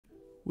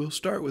We'll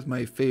start with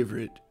my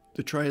favorite,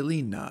 the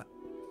trilene knot.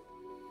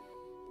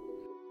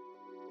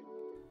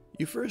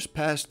 You first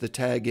pass the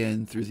tag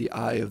end through the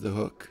eye of the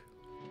hook.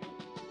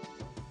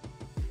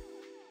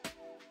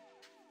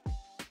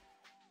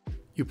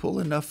 You pull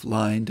enough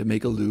line to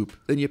make a loop,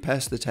 then you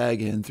pass the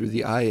tag end through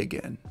the eye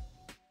again.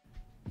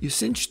 You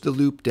cinch the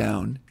loop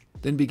down,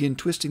 then begin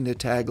twisting the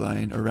tag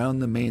line around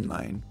the main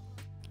line.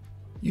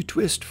 You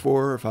twist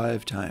 4 or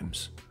 5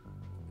 times.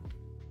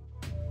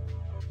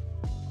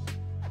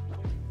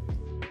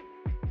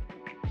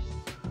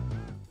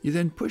 You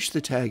then push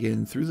the tag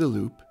end through the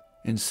loop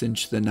and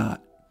cinch the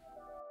knot.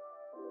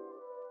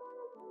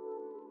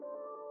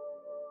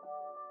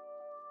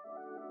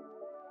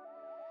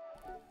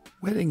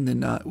 Wetting the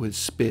knot with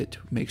spit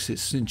makes it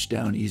cinch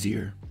down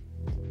easier.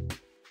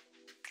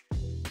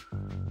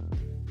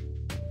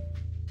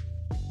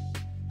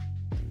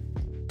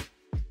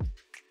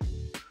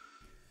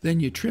 Then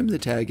you trim the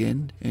tag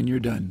end and you're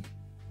done.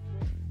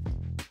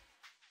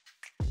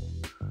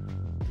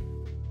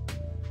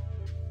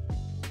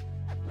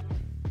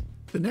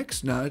 The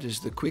next knot is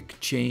the quick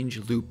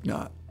change loop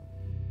knot.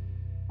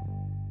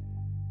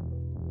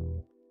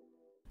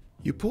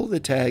 You pull the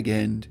tag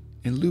end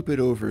and loop it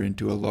over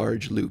into a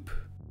large loop.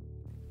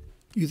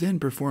 You then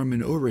perform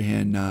an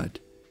overhand knot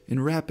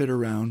and wrap it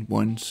around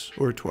once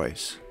or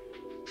twice.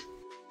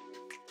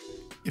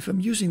 If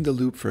I'm using the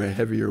loop for a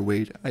heavier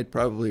weight, I'd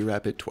probably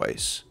wrap it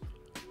twice.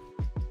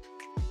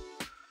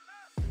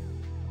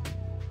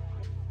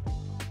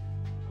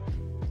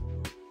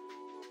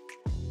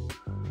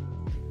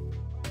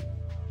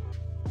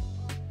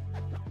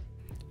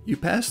 You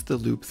pass the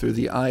loop through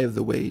the eye of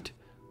the weight,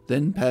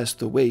 then pass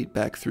the weight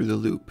back through the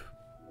loop.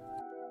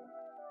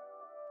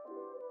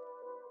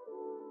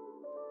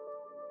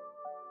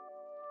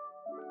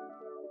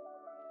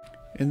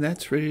 And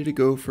that's ready to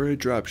go for a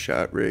drop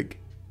shot rig.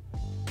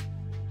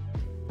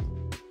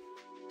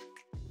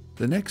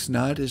 The next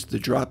knot is the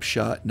drop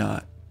shot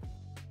knot.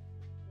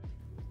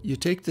 You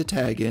take the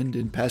tag end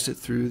and pass it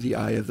through the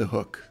eye of the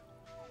hook.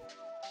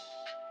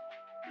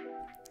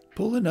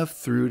 Pull enough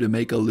through to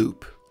make a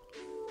loop.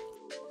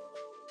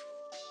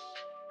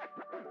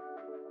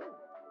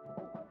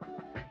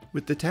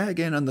 With the tag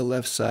end on the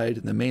left side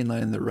and the main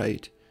line on the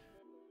right,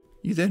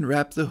 you then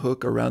wrap the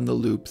hook around the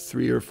loop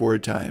 3 or 4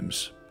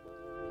 times.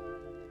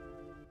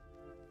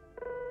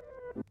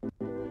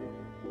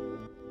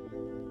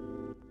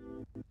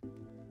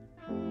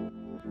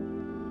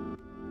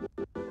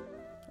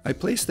 I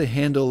place the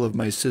handle of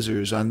my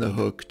scissors on the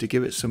hook to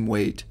give it some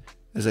weight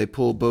as I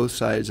pull both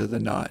sides of the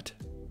knot.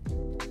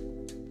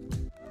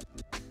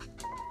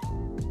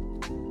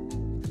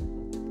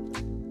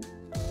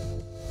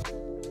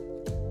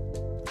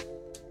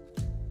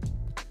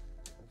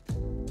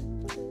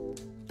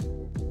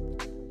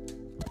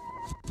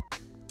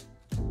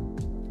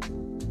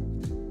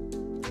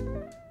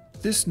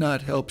 This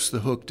knot helps the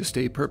hook to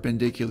stay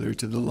perpendicular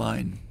to the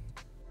line.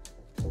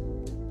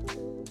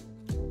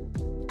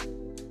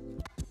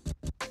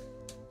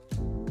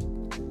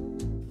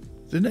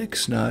 The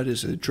next knot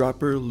is a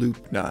dropper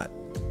loop knot.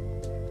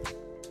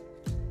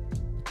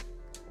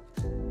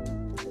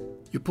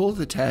 You pull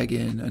the tag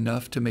in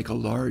enough to make a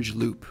large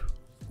loop.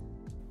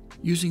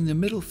 Using the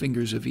middle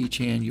fingers of each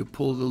hand, you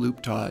pull the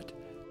loop taut,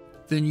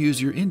 then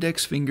use your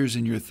index fingers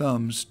and your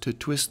thumbs to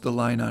twist the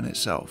line on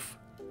itself,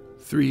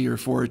 3 or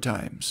 4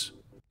 times.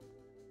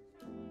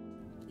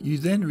 You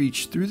then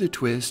reach through the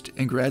twist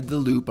and grab the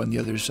loop on the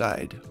other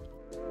side.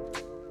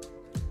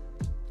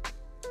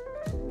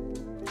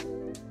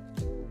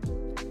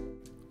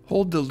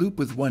 Hold the loop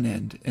with one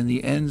end and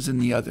the ends in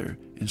the other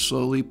and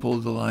slowly pull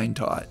the line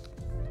taut.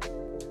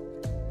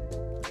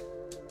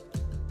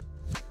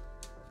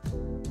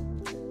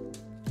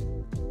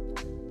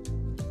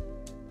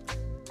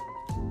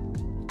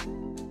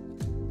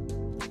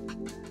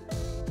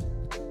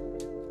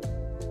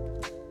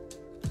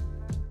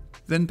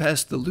 Then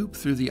pass the loop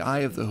through the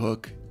eye of the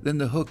hook, then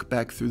the hook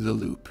back through the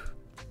loop.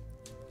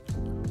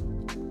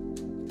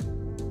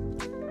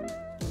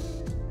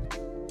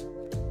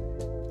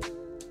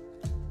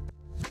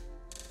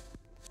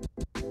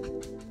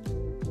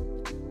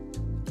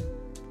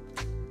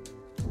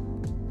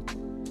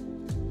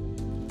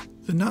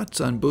 The knots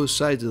on both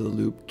sides of the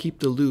loop keep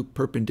the loop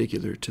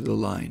perpendicular to the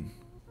line.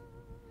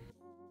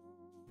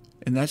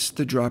 And that's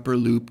the dropper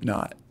loop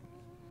knot.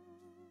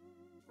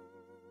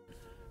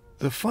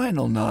 The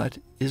final knot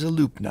is a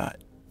loop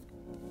knot.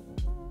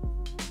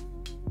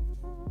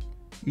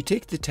 You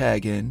take the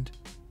tag end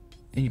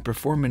and you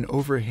perform an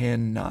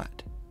overhand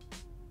knot.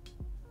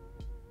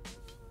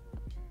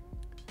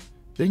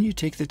 Then you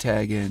take the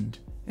tag end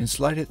and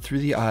slide it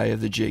through the eye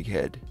of the jig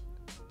head.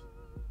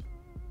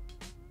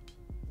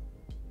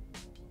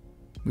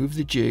 Move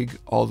the jig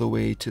all the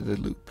way to the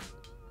loop.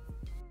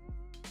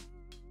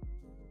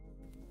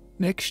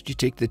 Next, you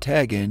take the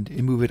tag end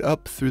and move it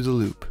up through the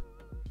loop.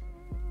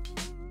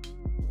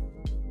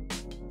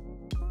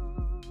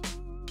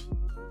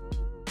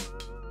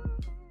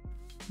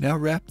 Now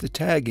wrap the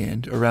tag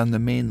end around the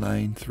main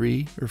line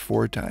 3 or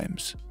 4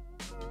 times.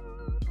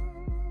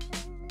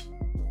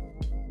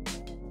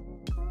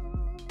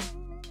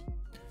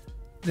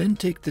 Then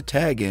take the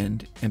tag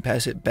end and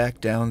pass it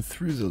back down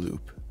through the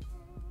loop.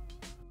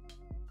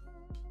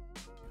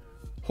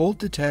 Hold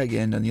the tag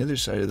end on the other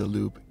side of the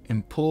loop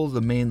and pull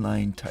the main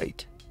line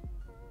tight.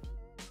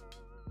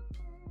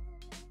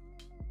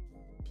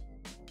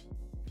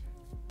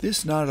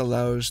 This knot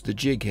allows the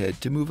jig head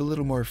to move a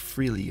little more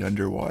freely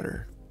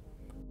underwater.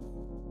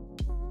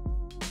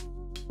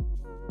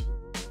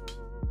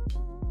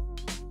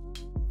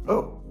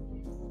 Oh,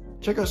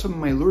 check out some of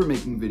my lure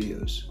making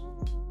videos.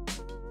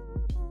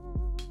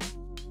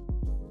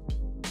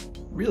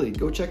 Really,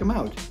 go check them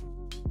out.